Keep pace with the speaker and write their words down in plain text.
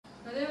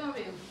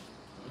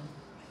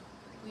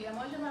Oh,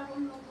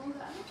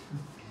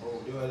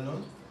 you well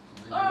known?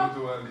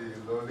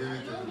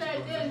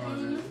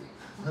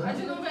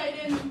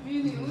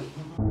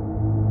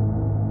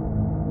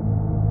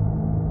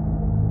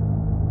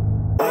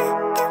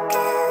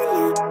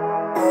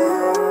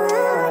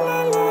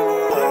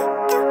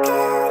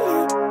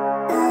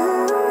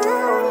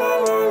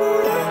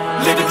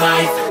 Living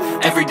life,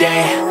 every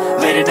day,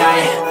 late at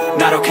night,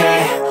 not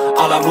okay.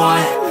 All I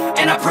want,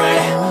 and I pray,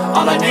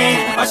 all I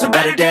need are some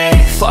better days.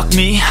 Fuck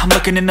me, I'm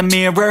looking in the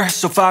mirror,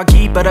 so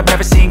foggy, but I've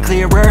never seen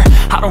clearer.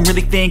 I don't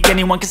really think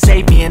anyone can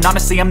save me, and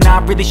honestly I'm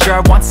not really sure I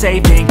want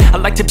saving. I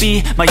like to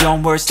be my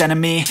own worst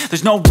enemy.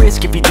 There's no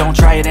risk if you don't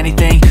try at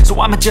anything, so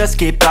I'ma just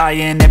keep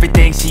buying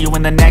everything. See you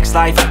in the next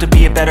life, have to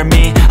be a better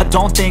me. I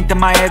don't think that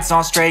my head's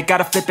on straight,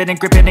 gotta flip it and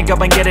grip it and go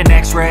and get an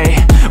x-ray.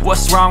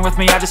 What's wrong with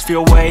me? I just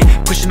feel weight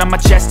pushing on my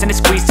chest and it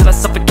squeezes till I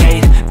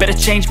suffocate. Better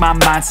change my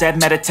mindset,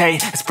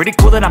 meditate. It's pretty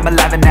cool that I'm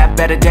alive and have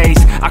better days.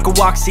 I could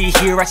walk, see,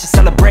 hear, I should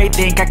celebrate.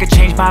 Think I could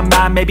change my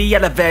mind, maybe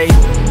elevate.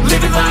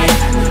 Living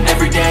life,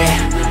 every day,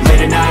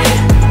 late at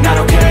night, not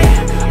okay.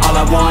 All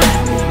I want,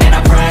 and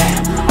I pray,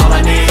 all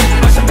I need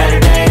are some better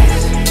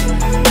days.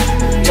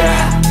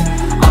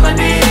 Yeah, all I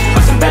need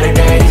are some better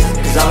days.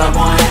 Cause all I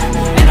want,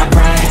 and I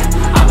pray,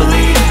 I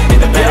believe in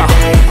the better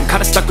days. I'm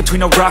kinda stuck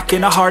between a rock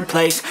and a hard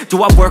place.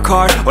 Do I work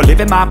hard or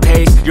live at my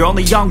pace? You're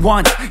only young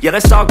once, yeah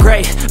that's all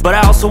great, but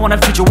I also want a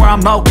future where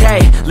I'm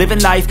okay.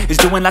 Living life is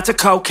doing lots of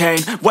cocaine.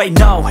 Wait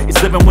no,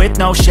 it's living with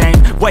no shame.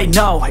 Wait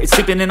no, it's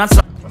sleeping in on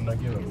some.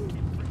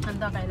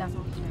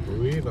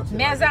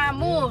 Mes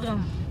amours,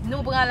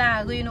 nous prenons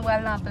la rue, nous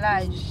allons la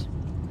plage.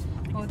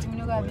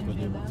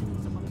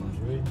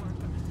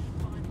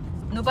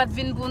 Nous pas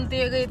venir pour nous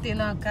arrêter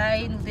dans la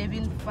caille, nous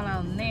devons faire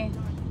l'année.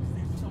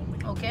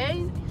 Ok?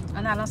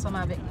 On allons ensemble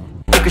avec nous.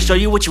 I can show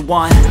you what you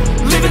want.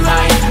 Living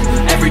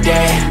life, every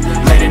day,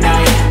 late at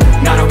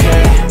night, not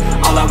okay.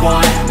 All I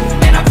want,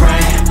 and I pray,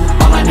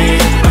 all I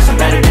need are some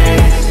better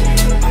days.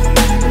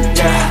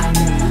 Yeah,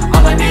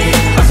 all I need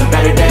are some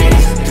better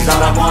days. Cause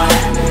all I want,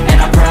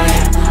 and I pray,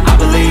 I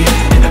believe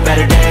in the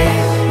better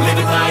days.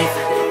 Living life,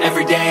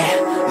 every day,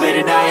 late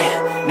at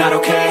night, not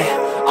okay.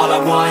 All I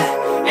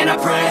want, and I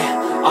pray,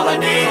 all I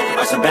need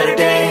are some better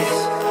days.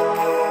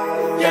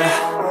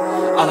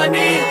 Yeah, all I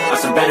need are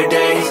some better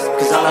days.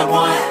 Cause all I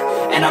want,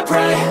 and I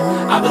pray,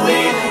 I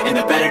believe in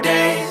the better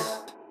days.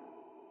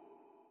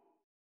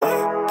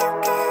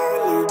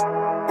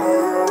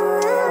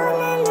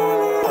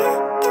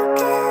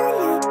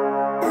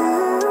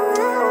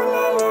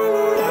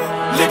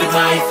 Living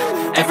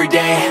life, every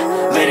day,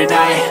 late at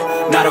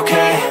night, not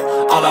okay.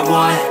 All I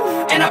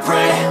want, and I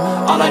pray,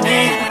 all I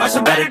need are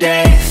some better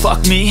days.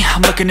 Fuck me,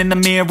 I'm looking in the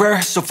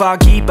mirror, so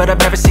foggy, but I've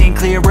never seen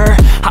clearer.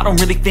 I don't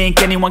really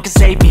think anyone can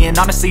save me, and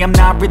honestly I'm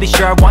not really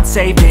sure I want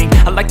saving.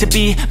 I like to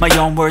be my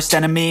own worst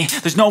enemy.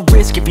 There's no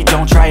risk if you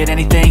don't try at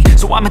anything,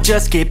 so I'ma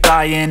just keep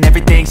buying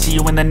everything. See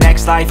you in the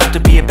next life, have to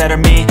be a better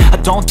me. I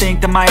don't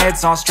think that my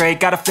head's on straight,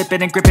 gotta flip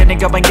it and grip it and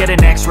go and get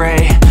an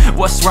x-ray.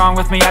 What's wrong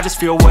with me? I just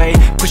feel weight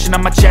pushing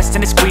on my chest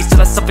and it squeezes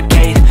till I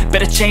suffocate.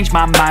 Better change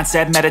my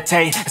mindset,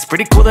 meditate. It's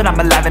pretty cool that I'm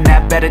alive and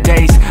have better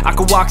days. I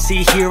could walk,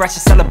 see, hear, I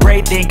should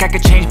celebrate. Think I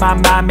could change my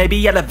mind,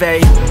 maybe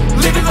elevate.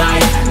 Living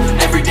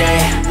life, every day,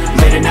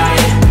 late at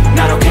night,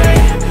 not okay.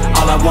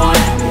 All I want,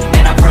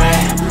 and I pray,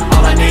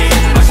 all I need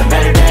are some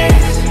better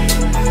days.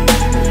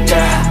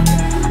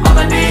 Yeah, all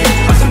I need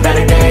are some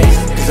better days.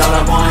 Cause all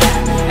I want,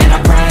 and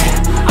I pray,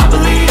 I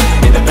believe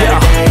in the better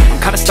days.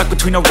 I'm kinda stuck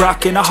between a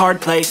rock and a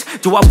hard place.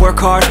 Do I work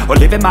hard or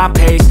live at my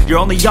pace? You're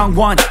only young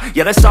once,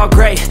 yeah that's all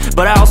great,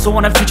 but I also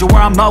want a future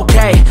where I'm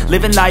okay.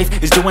 Living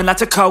life is doing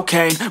lots of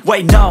cocaine.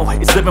 Wait no,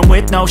 it's living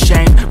with no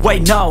shame.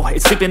 Wait no,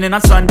 it's sleeping in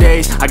on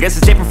Sundays. I guess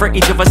it's different for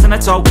each of us and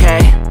that's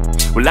okay.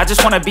 Well I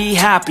just wanna be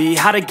happy,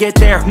 how to get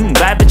there?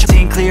 Glad that you're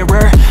seeing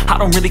clearer. I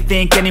don't really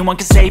think anyone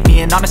can save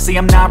me, and honestly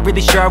I'm not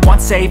really sure I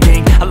want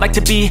saving. I like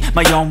to be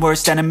my own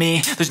worst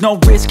enemy. There's no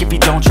risk if you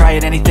don't try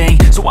at anything,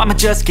 so I'ma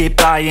just keep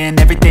buying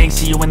everything.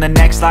 See you in the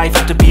next life,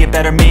 have to be a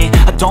better me.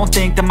 I don't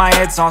think that my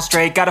head's on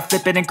straight, gotta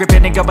flip it and grip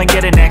it and go and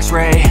get an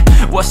x-ray.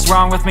 What's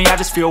wrong with me? I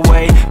just feel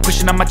weight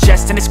pushing on my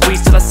chest and it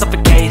squeezes till I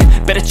suffocate.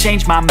 Better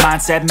change my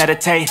mindset,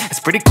 meditate. It's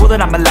pretty cool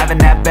that I'm alive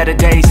and have better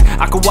days.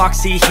 I could walk,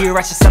 see, hear,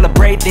 I should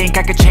celebrate. Think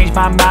I could change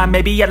my mind,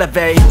 maybe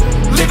elevate.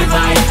 Living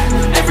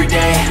life, every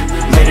day,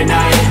 late at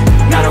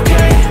night, not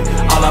okay.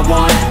 All I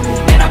want,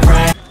 and I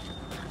pray.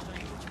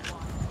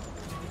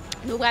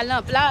 Nous allons à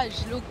la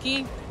plage,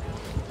 Lucky.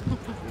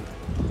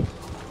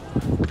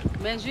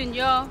 Ben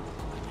Junior.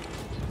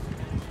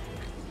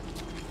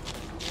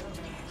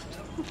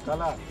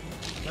 Kala,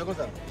 क्या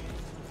cosa?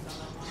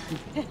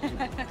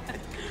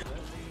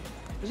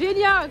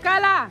 Junior,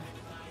 Kala.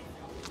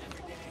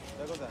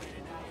 क्या cosa?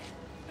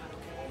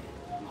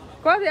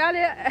 Cosa?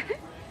 Allez.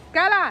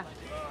 Kala.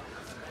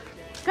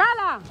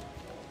 Kala.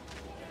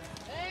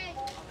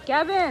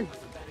 Kevin.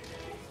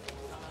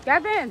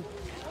 Kevin.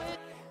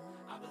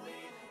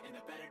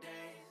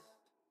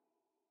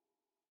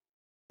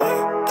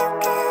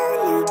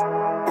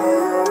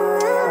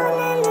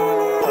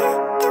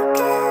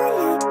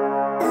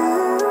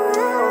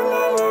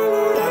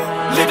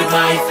 living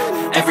life,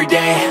 every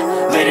day,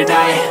 late at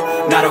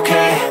night, not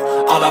okay.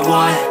 All I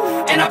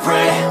want, and I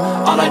pray,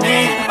 all I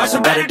need are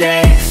some better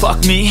days.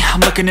 Fuck me,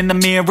 I'm looking in the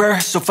mirror,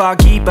 so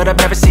foggy, but I've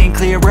never seen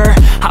clearer.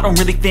 I don't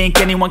really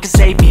think anyone can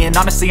save me, and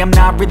honestly I'm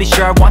not really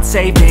sure I want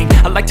saving.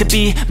 I like to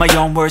be my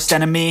own worst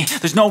enemy.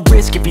 There's no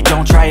risk if you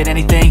don't try at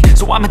anything,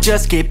 so I'ma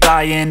just keep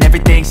buying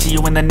everything. See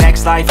you in the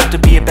next life, have to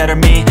be a better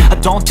me. I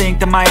don't think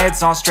that my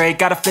head's on straight,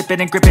 gotta flip it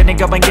and grip it and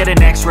go and get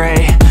an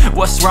x-ray.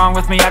 What's wrong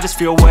with me? I just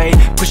feel weight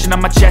pushing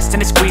on my chest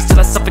and it squeezes till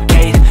I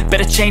suffocate.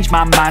 Better change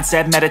my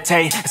mindset,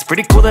 meditate. It's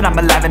pretty cool that I'm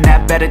alive and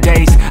have better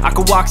days. I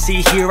could walk,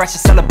 see, hear, I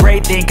should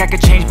celebrate. Think I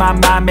could change my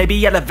mind,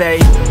 maybe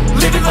elevate.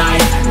 Living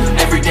life,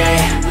 every day,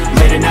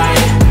 late at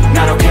night,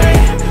 not okay.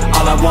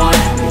 All I want,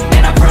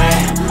 and I pray,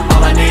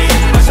 all I need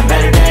are some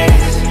better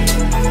days.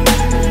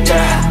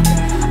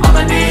 Yeah, all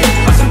I need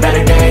are some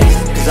better days.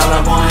 Cause all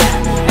I want,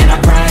 and I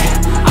pray,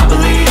 I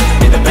believe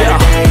in the better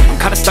days. I'm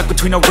kinda stuck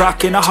between a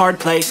rock and a hard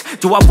place.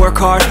 Do I work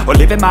hard or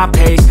live at my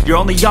pace? You're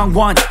only young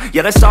once,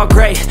 yeah that's all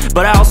great,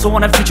 but I also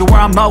want a future where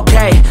I'm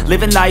okay.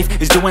 Living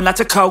life is doing lots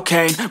of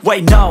cocaine.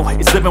 Wait no,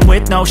 it's living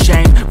with no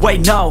shame.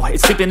 Wait no,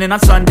 it's sleeping in on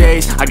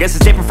Sundays. I guess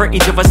it's different for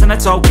each of us and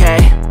that's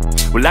okay.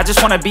 Well I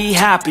just wanna be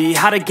happy,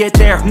 how to get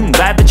there?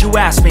 Glad that you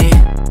asked me.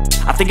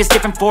 I think it's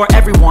different for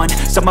everyone.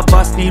 Some of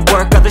us need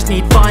work, others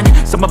need fun.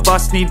 Some of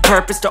us need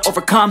purpose to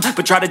overcome.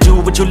 But try to do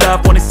what you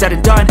love when it's said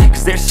and done.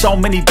 Cause there's so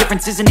many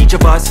differences in each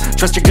of us.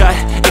 Trust your gut,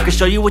 it can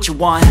show you what you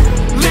want.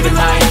 Living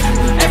life,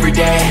 every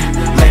day,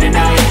 late at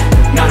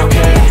night, not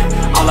okay.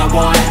 All I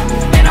want,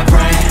 and I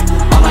pray,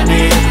 all I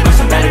need are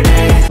some better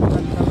days.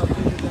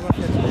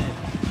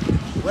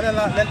 Voilà,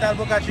 l'ental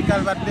boca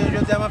chical va te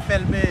je dis à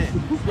filmer.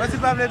 Voici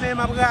pas le même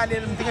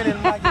regarder me tirer le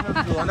mag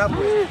même tout. On a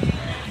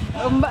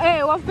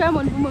Eh, on fait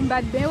mon pour me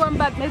battre bien, on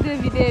battre mes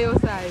vidéos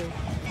ça yo.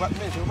 Battre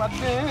mais battre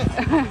mais.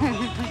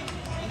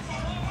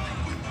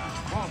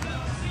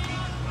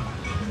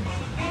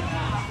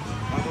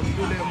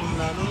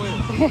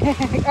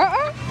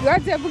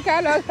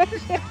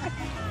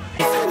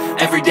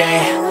 Every day,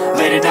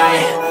 late at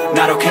night,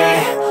 not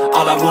okay.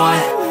 All I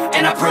want,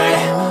 and I pray,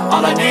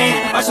 all I need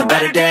are some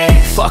better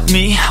days. Fuck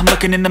me, I'm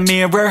looking in the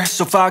mirror,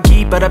 so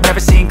foggy, but I've never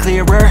seen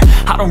clearer.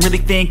 I don't really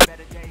think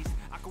better days.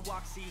 I could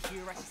walk, see,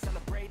 hear, I should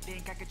celebrate.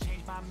 Think I could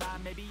change my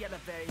mind, maybe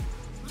elevate.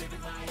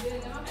 Living life,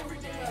 every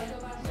day,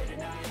 late at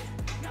night,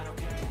 not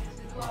okay.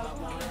 All I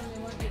want,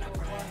 and I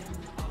pray,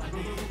 all I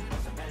need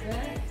are some better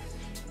days.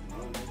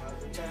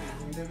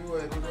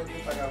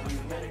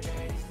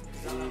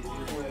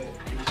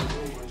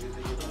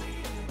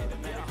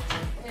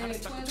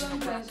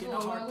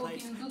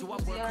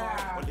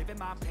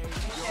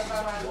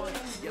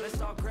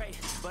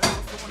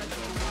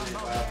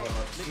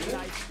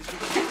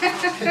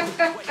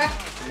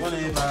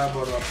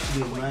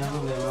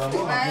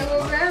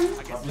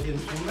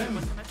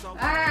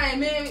 Ai,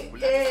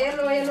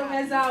 hello,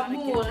 mes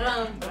amours.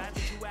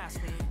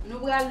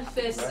 Nous allons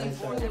faire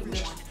seafood.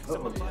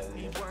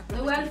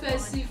 Nous allons faire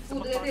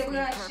seafood, restez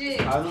branchés.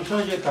 Ah, nous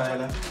changer carré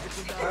là.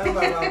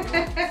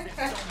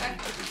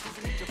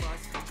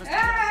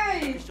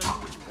 Hey!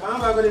 On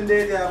va aller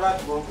aider à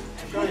battre bon.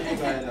 Changer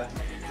carré là.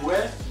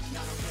 Ouais.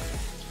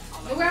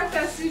 Nous allons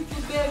faire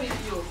seafood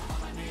barbecue.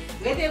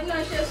 Restez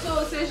branchés,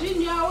 c'est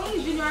Junior,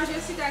 oui, Junior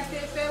Jessica qui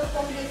fait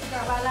comme Jessica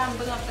va là, me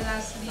prendre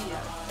place là.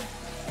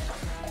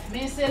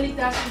 Mais c'est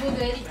l'état qui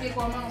doit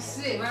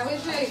commencer. Ma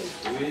chérie.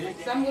 Oui.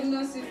 Ça me donne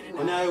aussi.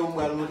 On a eu un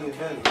mal monté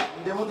faire.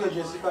 Démontre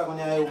Jessica qu'on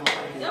a eu.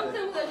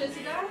 Démontre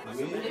Jessica.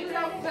 Oui. Et là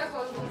on fait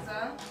comme ça.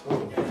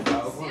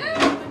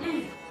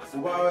 On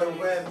va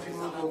film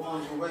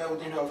on va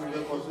autour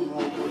comme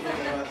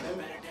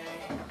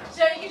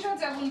Chérie, qui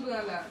chante à vous là?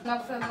 On a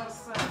fait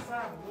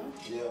ça bon.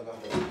 Yeah,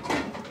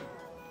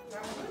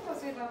 Parce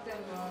que dans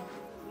tellement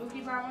nous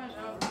qui va manger.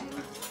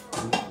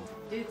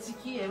 Des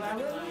tickets, ma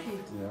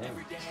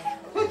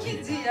belle. Qui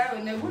dit, ah,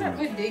 on est vous la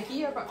petite des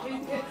qui a pas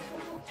pris.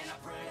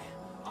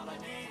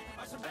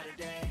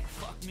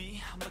 Fuck me,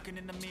 I'm looking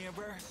in the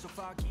mirror, so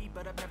foggy,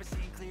 but I've never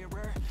seen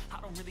clearer. I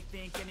don't really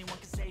think anyone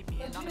can save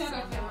me, and honestly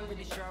I'm not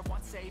really sure I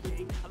want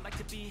saving. I like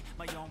to be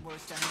my own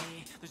worst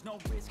enemy. There's no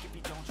risk if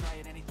you don't try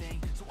at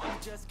anything, so I'll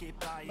just get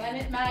by.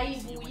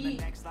 See you in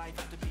the next life,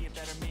 have to be a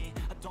better me.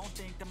 I don't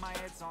think that my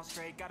head's on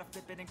straight, gotta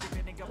flip it and grip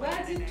it and go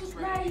Why did you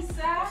try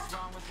that?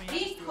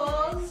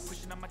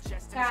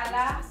 Because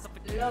Kala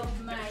love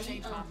my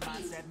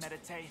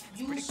meditate.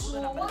 You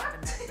saw what?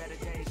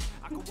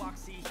 I could walk,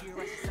 see, hear,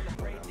 I should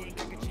celebrate. Think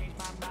I could change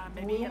my mind,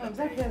 maybe Oui, on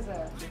ça fait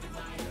ça.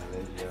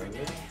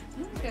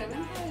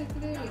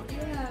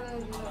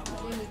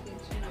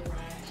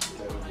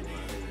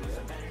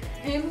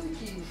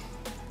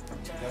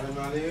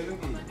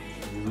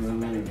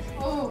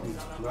 Oh.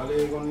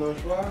 Malé qu'on n'a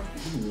choix.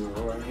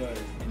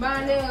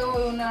 Malé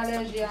on a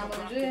allergie à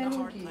manger,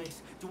 Luki.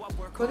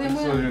 Côté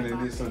moi.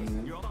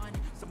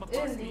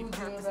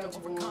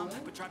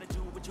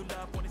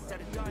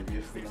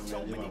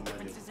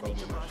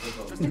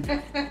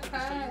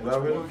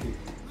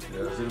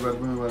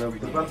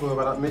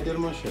 Mettez le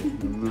manchette.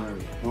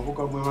 Non,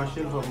 pourquoi moi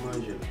manger, il faut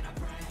manger.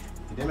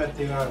 Je mets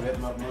tes ravettes,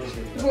 ma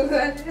manger.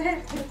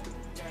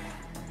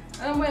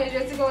 Ah, moi, je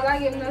dis qu'on a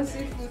game dans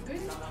seafood.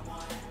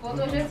 Quand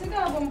je dis qu'on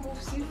a bon pour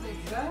seafood,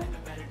 ça.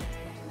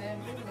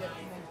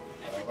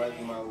 Vai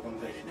de mal com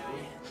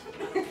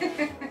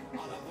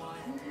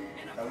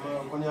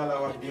quando ela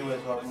vai vir, vai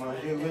só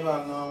manger. Eu vou lá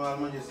normal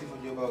manger se for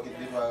de qualquer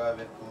tipo de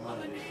ravet com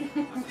manger.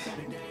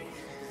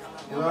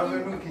 Eu vou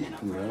ver no que.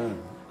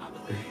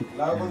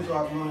 Lá quando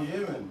só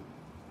manger, mano.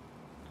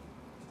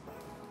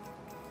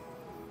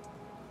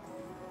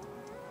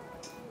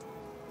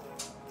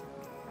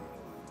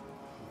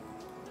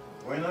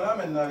 Oi, não lá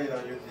mesmo na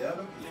vida, eu te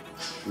amo.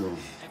 Não.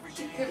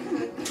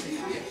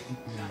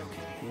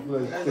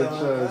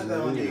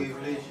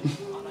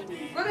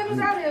 Podemos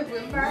saber, foi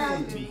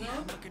rápido,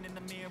 não?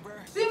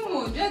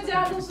 Simon, já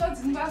tinha não só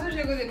de não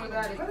chegou de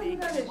mudar,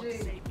 podemos saber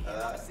jeito.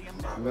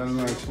 Não,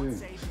 não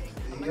achei.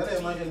 Galera,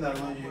 imagina,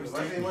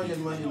 vai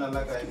imaginar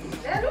lá cair.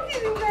 É o que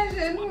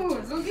diz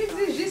não, o que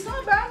diz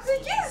só base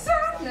que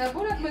sabe, né?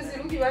 Por que mas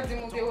o que vai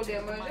dizer o que eu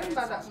dei, mas já não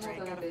passa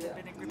muito na beira.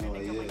 Não,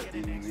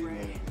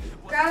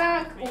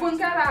 cara, o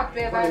cara a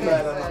pé vai.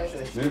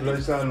 Nem vai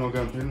estar no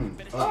campeonato.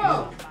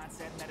 Oh.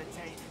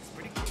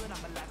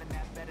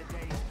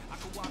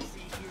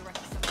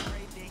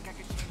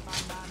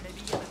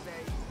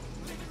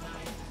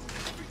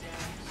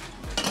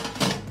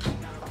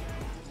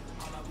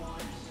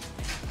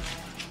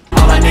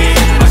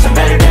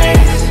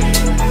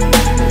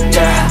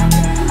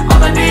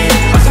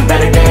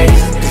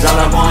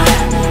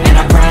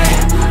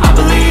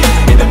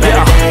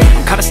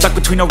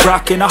 Between a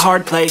rock and a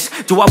hard place.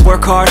 Do I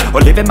work hard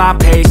or live at my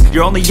pace?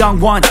 You're only young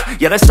once,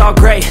 yeah that's all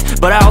great,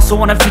 but I also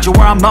want a future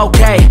where I'm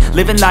okay.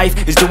 Living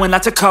life is doing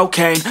lots of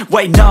cocaine.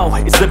 Wait no,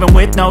 it's living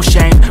with no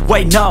shame.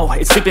 Wait no,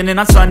 it's sleeping in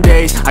on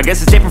Sundays. I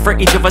guess it's different for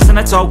each of us and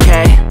that's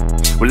okay.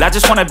 Well I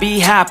just wanna be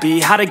happy,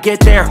 how to get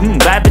there?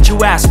 Glad that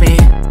you asked me.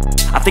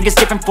 I think it's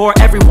different for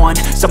everyone.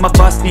 Some of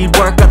us need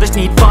work, others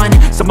need fun.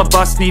 Some of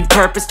us need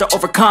purpose to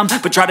overcome.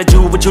 But try to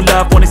do what you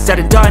love when it's said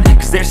and done,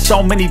 cause there's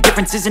so many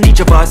differences in each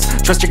of us.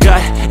 Trust your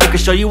gut, it can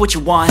show you what you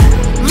want.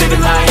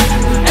 Living life,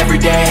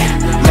 everyday,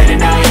 late at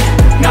night,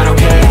 not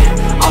okay.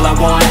 All I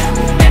want,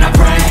 and I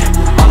pray,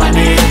 all I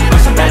need are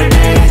some better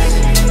days.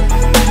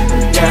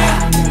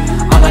 Yeah,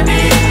 all I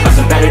need are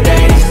some better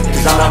days.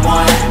 Cause all I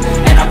want,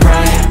 and I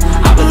pray,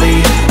 I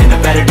believe in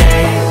the better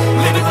days.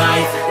 Living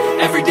life,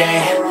 everyday,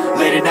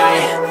 late at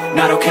night,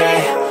 not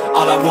okay.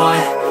 All I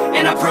want,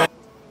 and I pray.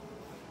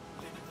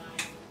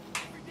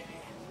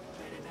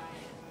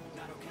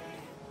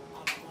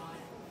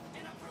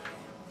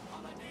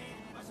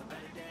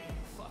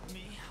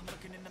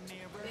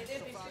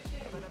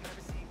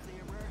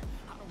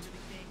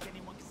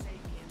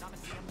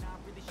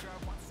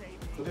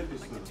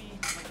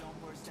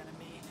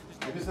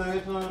 Depuis ça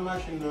est dans la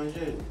machine, non,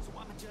 j'ai.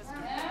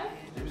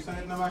 Depuis ça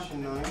est dans la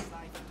machine, non,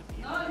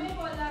 Non, mais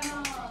voilà,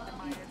 non.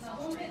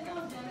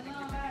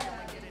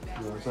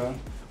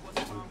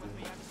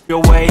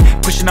 Real way,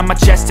 pushing on my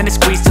chest and it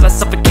squeezes till I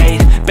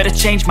suffocate. Better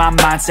change my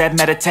mindset,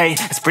 meditate.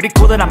 It's pretty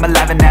cool that I'm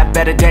alive and have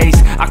better days.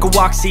 I could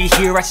walk, see,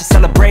 hear, I should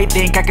celebrate.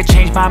 Think I could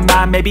change my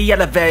mind, maybe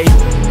elevate.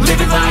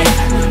 Living life,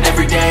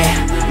 everyday,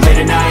 late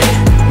at night,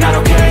 not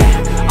okay.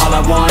 All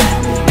I want,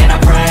 and I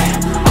pray,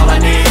 all I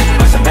need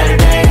are some better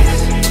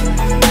days.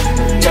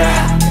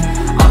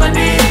 Yeah, all I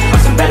need are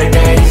some better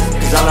days.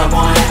 Cause all I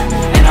want,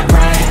 and I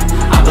pray,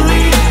 I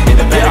believe in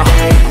the better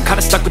days. I'm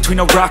kinda stuck between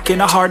a rock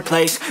and a hard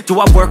place. Do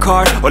I work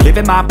hard or live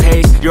at my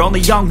pace? You're only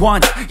young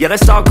once, yeah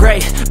that's all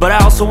great, but I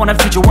also want a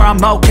future where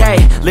I'm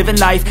okay. Living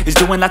life is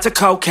doing lots of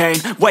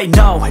cocaine. Wait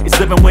no, it's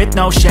living with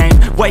no shame.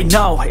 Wait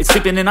no, it's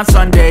sleeping in on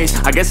Sundays.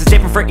 I guess it's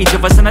different for each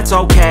of us and that's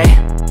okay.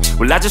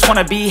 Well I just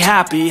wanna be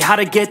happy, how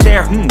to get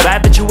there?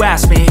 Glad that you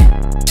asked me.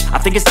 I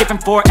think it's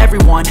different for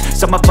everyone.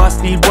 Some of us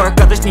need work,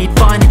 others need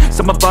fun.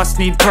 Some of us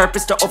need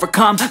purpose to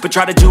overcome. But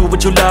try to do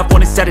what you love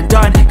when it's said and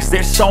done, cause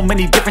there's so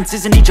many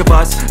differences in each of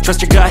us.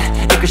 Trust your gut,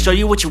 it can show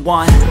you what you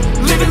want.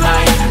 Living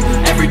life,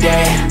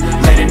 everyday,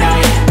 late at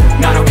night,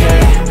 not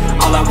okay.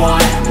 All I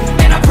want,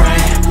 and I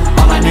pray,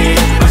 all I need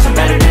are some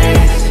better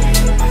days.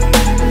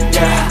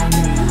 Yeah,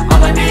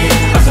 all I need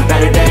are some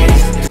better days.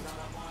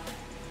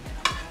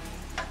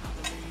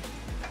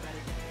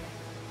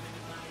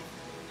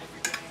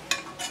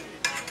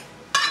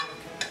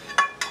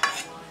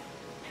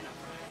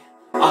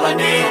 All I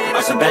need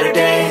are some better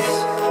days.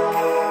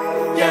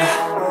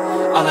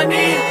 Yeah, all I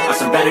need are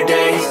some better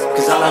days.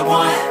 Cause all I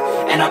want,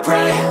 and I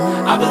pray,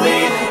 I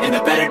believe in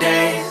the better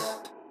days.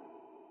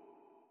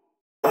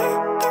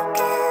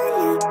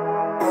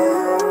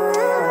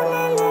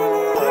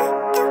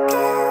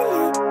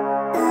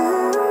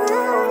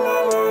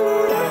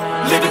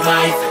 Living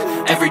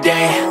life,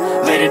 everyday,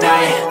 late at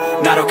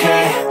night, not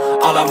okay.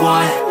 All I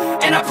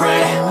want, and I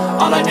pray,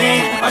 all I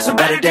need are some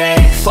better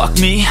days. Fuck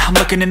me, I'm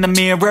looking in the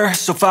mirror.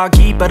 So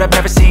foggy, but I've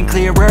never seen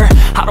clearer.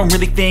 I don't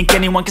really think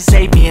anyone can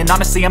save me, and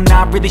honestly I'm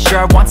not really sure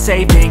I want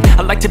saving.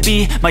 I like to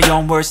be my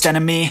own worst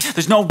enemy.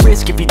 There's no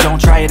risk if you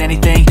don't try at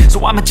anything,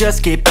 so I'ma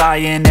just keep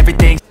buying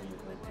everything.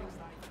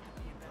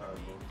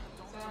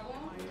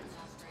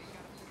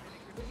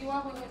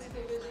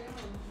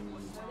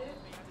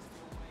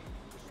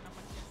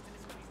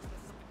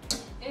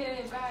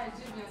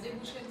 du bien,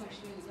 déboucher ton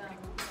chien.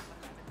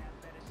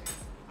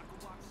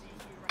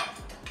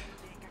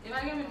 Et va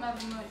gagner ma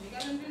vie manger,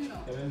 gagne du non.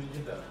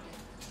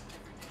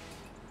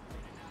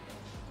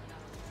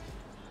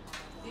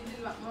 Il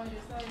dit va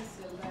manger ça et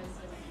seul là et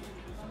seul.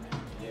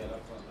 Yeah, la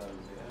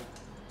fantaisie.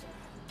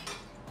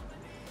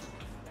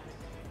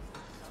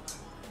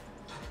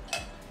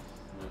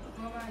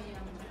 Comment va y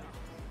aller?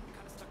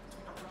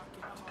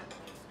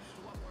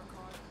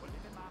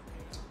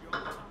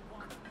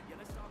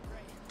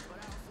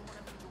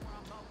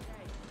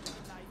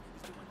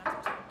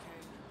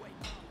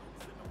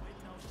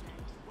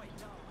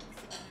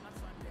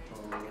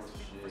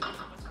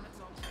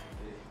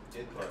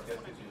 Et toi, qu'est-ce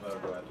que tu vas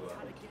boire, toi?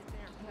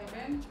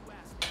 Moi-même,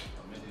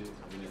 Mais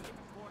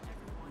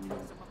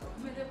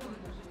mais pour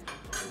manger.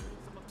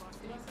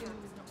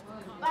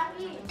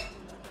 Papi.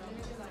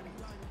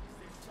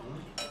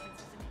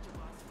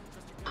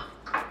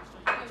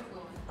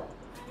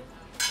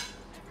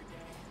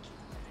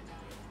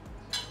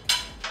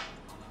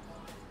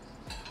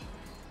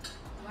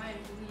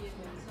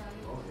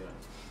 oh, yeah.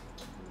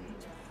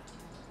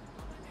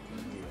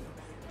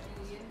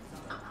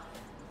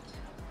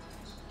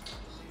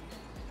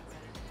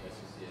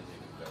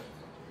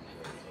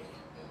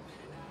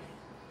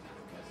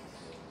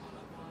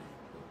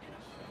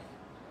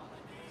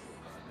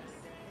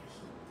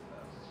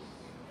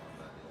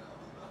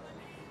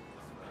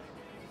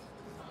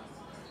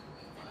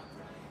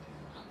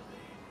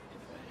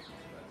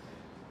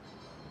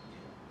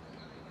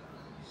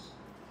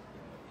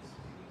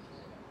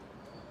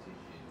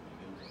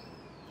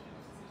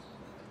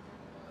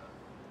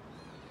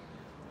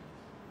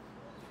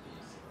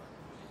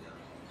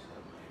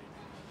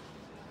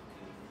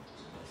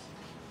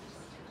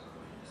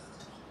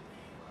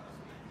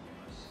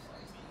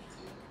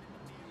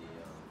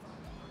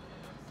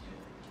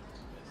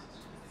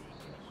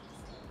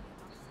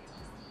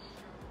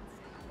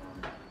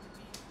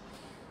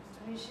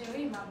 Oui,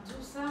 chérie, m'a dit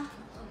ça.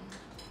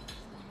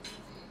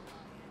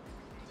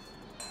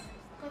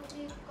 Quand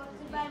tu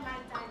vas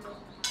m'attendre.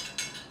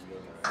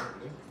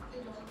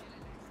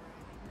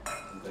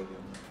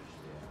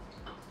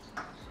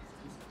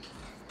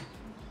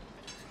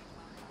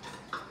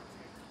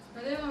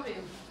 Allez, mon bébé.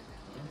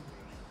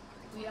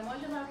 Oui, à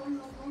manger ma pomme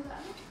non ça.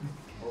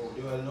 Oh,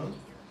 you are known?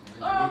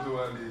 Não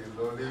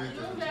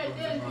vai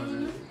ter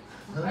nenhum.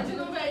 A gente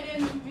não vai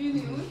ter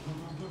nenhum.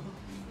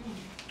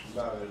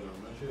 Bah, non,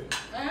 monsieur.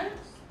 Hein?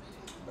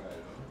 Bah,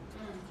 non.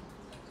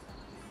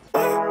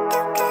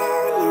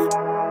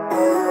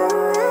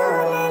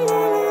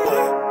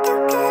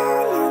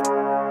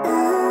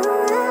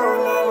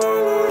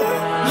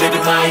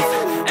 Living life,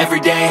 every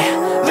day,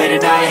 late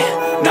at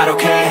night, not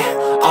okay.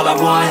 All I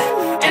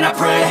want, and I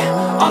pray,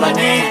 all I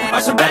need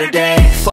are some better days.